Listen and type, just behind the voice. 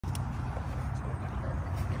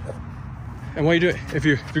And while you do it, if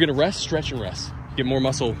you're gonna rest, stretch and rest. Get more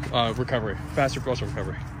muscle recovery, faster muscle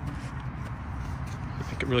recovery.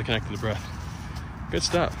 Really connect to the breath. Good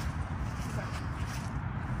stuff.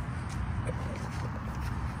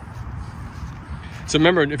 So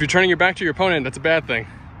remember, if you're turning your back to your opponent, that's a bad thing.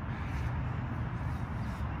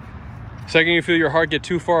 Second you feel your heart get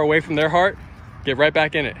too far away from their heart, get right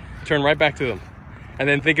back in it. Turn right back to them. And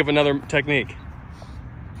then think of another technique.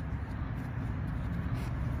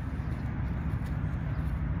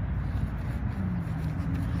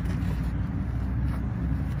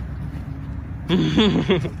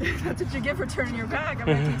 That's what you get for turning your back. I'm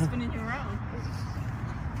gonna keep spinning you around.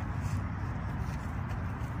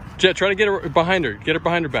 Jet, try to get her behind her. Get her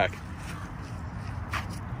behind her back.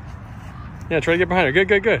 Yeah, try to get behind her. Good,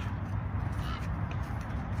 good, good.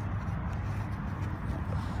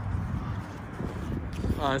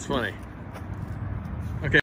 Oh, that's funny.